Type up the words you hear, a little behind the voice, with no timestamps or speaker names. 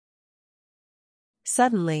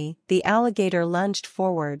Suddenly, the alligator lunged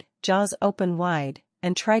forward, jaws open wide,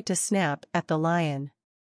 and tried to snap at the lion.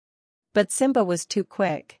 But Simba was too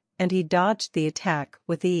quick, and he dodged the attack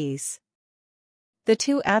with ease. The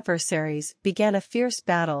two adversaries began a fierce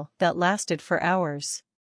battle that lasted for hours.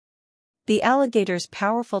 The alligator's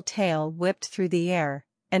powerful tail whipped through the air,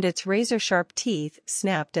 and its razor-sharp teeth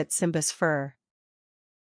snapped at Simba's fur.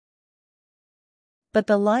 But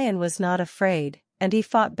the lion was not afraid, and he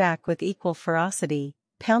fought back with equal ferocity,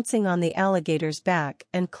 pouncing on the alligator's back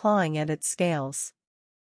and clawing at its scales.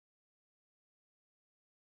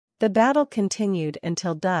 The battle continued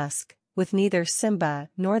until dusk, with neither Simba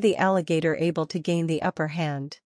nor the alligator able to gain the upper hand.